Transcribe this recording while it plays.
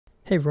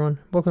Hey everyone,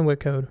 welcome to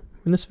WittCode.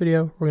 In this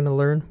video, we're going to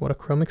learn what a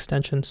Chrome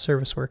extension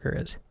service worker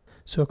is.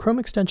 So a Chrome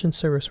extension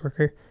service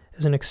worker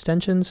is an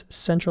extension's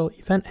central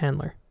event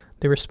handler.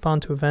 They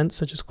respond to events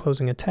such as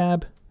closing a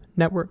tab,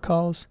 network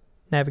calls,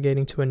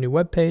 navigating to a new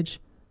web page,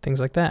 things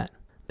like that.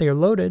 They are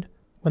loaded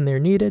when they are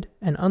needed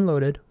and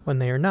unloaded when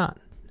they are not.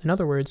 In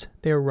other words,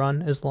 they are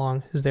run as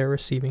long as they are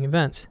receiving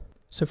events.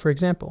 So for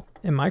example,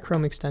 in my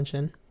Chrome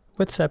extension,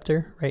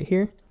 WittScepter right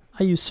here,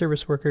 I use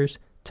service workers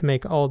to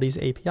make all these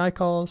API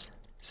calls.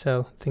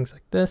 So things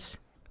like this.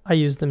 I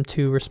use them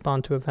to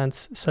respond to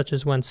events such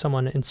as when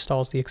someone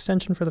installs the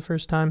extension for the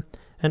first time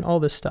and all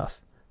this stuff.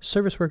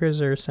 Service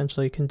workers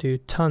essentially can do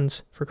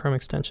tons for Chrome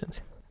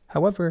extensions.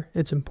 However,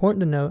 it's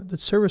important to note that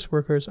service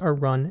workers are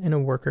run in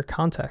a worker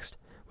context,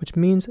 which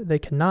means they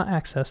cannot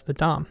access the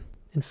DOM.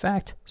 In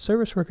fact,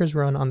 service workers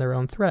run on their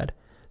own thread,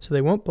 so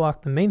they won't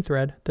block the main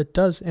thread that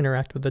does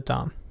interact with the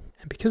DOM.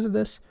 And because of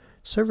this,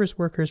 service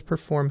workers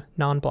perform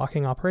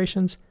non-blocking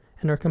operations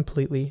and are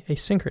completely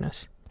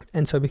asynchronous.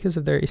 And so because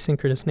of their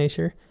asynchronous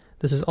nature,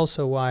 this is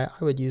also why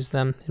I would use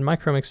them in my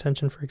Chrome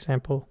extension, for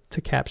example,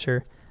 to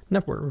capture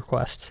network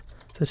requests.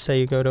 So say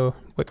you go to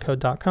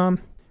wittcode.com.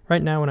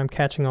 Right now when I'm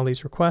catching all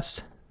these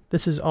requests,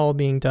 this is all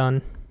being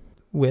done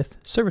with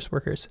service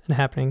workers and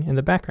happening in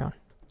the background.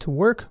 To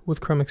work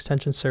with Chrome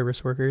extension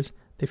service workers,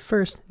 they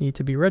first need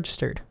to be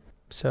registered.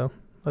 So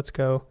let's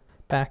go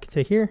back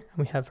to here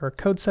and we have our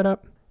code set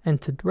up. And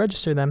to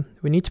register them,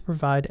 we need to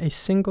provide a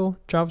single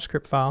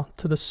JavaScript file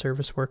to the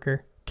service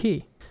worker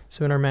key.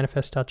 So in our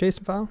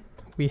manifest.json file,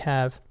 we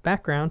have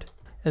background,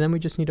 and then we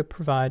just need to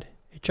provide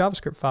a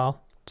JavaScript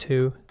file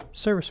to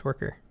service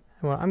worker.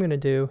 And what I'm going to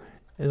do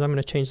is I'm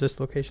going to change this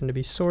location to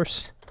be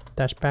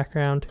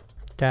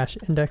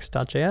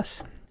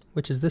source-background-index.js,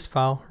 which is this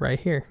file right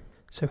here.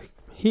 So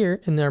here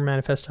in their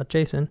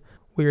manifest.json,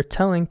 we are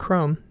telling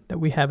Chrome that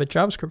we have a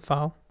JavaScript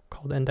file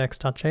called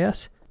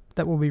index.js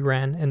that will be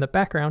ran in the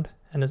background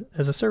and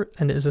is a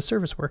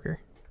service worker.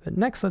 But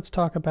next, let's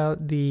talk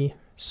about the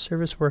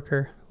service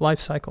worker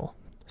lifecycle.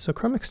 So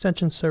Chrome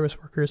extension service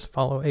workers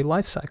follow a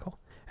lifecycle,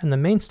 and the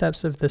main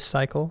steps of this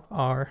cycle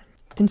are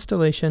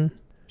installation,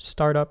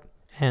 startup,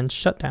 and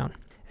shutdown.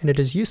 And it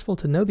is useful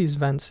to know these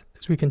events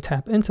as we can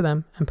tap into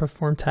them and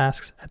perform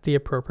tasks at the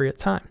appropriate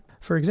time.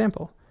 For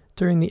example,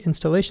 during the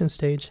installation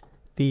stage,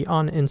 the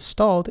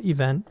onInstalled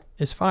event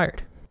is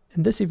fired.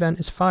 And this event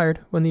is fired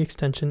when the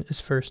extension is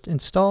first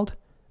installed,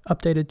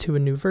 updated to a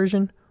new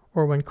version,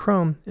 or when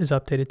Chrome is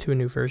updated to a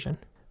new version.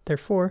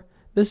 Therefore,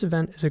 this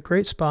event is a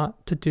great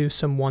spot to do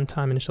some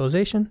one-time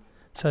initialization,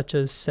 such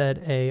as set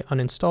a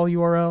uninstall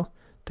URL,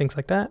 things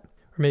like that,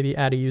 or maybe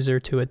add a user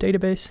to a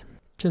database,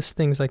 just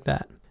things like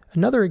that.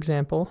 Another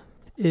example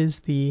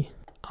is the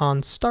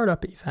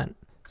onStartup event.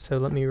 So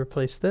let me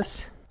replace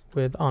this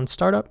with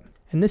onStartup,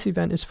 and this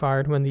event is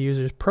fired when the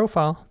user's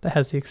profile that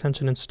has the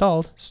extension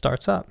installed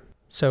starts up.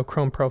 So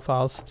Chrome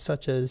profiles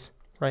such as,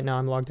 right now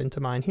I'm logged into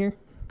mine here.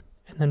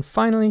 And then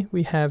finally,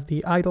 we have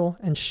the idle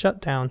and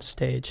shutdown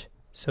stage.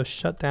 So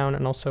shutdown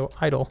and also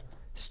idle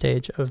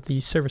stage of the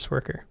service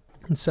worker.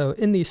 And so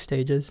in these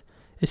stages,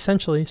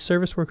 essentially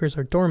service workers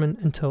are dormant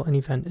until an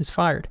event is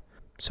fired.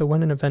 So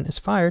when an event is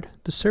fired,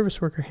 the service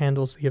worker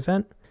handles the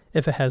event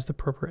if it has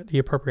the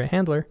appropriate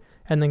handler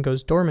and then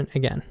goes dormant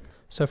again.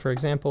 So for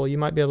example, you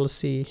might be able to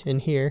see in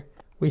here,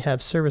 we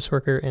have service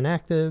worker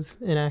inactive.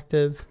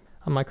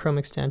 On my Chrome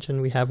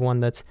extension, we have one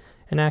that's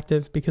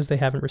inactive because they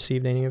haven't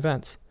received any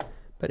events.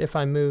 But if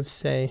I move,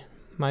 say,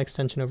 my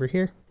extension over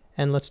here,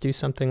 and let's do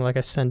something like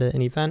I send it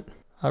an event,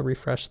 I'll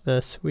refresh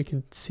this, we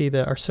can see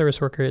that our service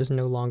worker is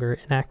no longer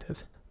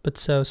inactive. But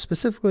so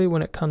specifically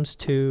when it comes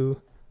to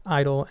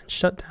idle and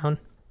shutdown,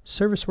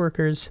 service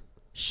workers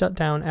shut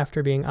down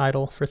after being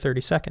idle for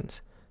 30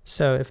 seconds.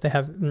 So if they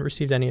haven't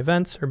received any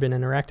events or been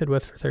interacted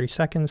with for 30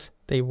 seconds,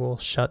 they will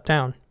shut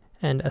down.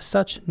 And as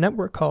such,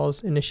 network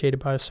calls initiated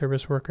by a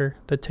service worker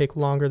that take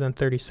longer than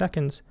 30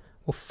 seconds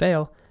will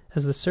fail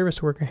as the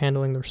service worker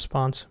handling the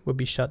response would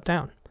be shut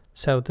down.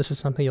 So this is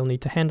something you'll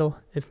need to handle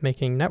if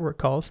making network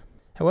calls.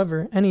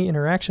 However, any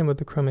interaction with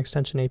the Chrome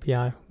extension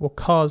API will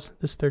cause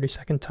this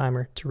 30-second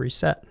timer to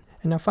reset.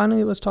 And now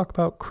finally, let's talk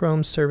about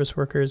Chrome service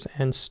workers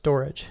and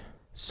storage.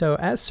 So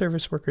as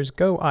service workers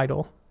go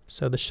idle,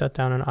 so the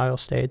shutdown and idle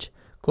stage,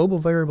 global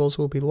variables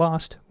will be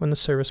lost when the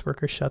service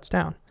worker shuts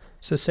down.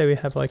 So say we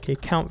have like a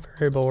count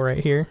variable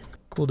right here,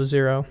 equal to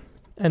 0,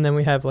 and then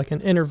we have like an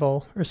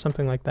interval or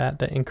something like that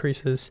that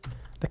increases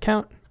the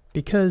count.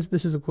 Because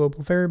this is a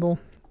global variable,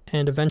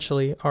 and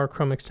eventually our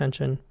Chrome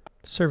extension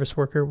service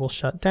worker will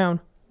shut down,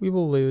 we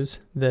will lose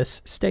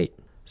this state.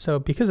 So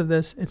because of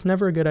this, it's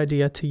never a good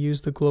idea to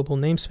use the global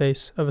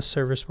namespace of a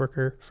service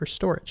worker for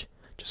storage,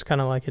 just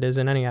kind of like it is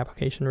in any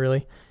application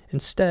really.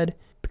 Instead,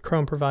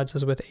 Chrome provides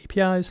us with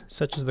APIs,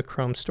 such as the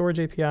Chrome Storage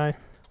API,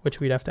 which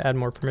we'd have to add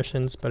more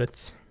permissions, but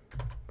it's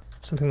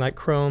something like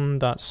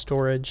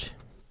chrome.storage.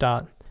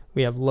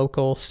 We have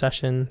local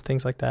session,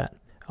 things like that.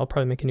 I'll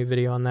probably make a new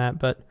video on that,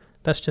 but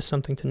that's just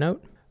something to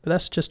note. But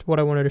that's just what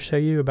I wanted to show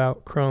you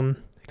about Chrome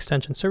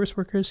extension service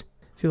workers.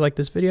 If you like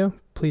this video,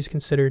 please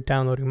consider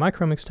downloading my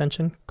Chrome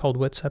extension called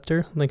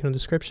WittScepter, link in the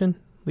description.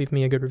 Leave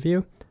me a good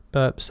review.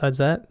 But besides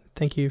that,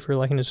 thank you for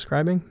liking and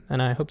subscribing,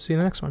 and I hope to see you in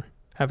the next one.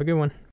 Have a good one.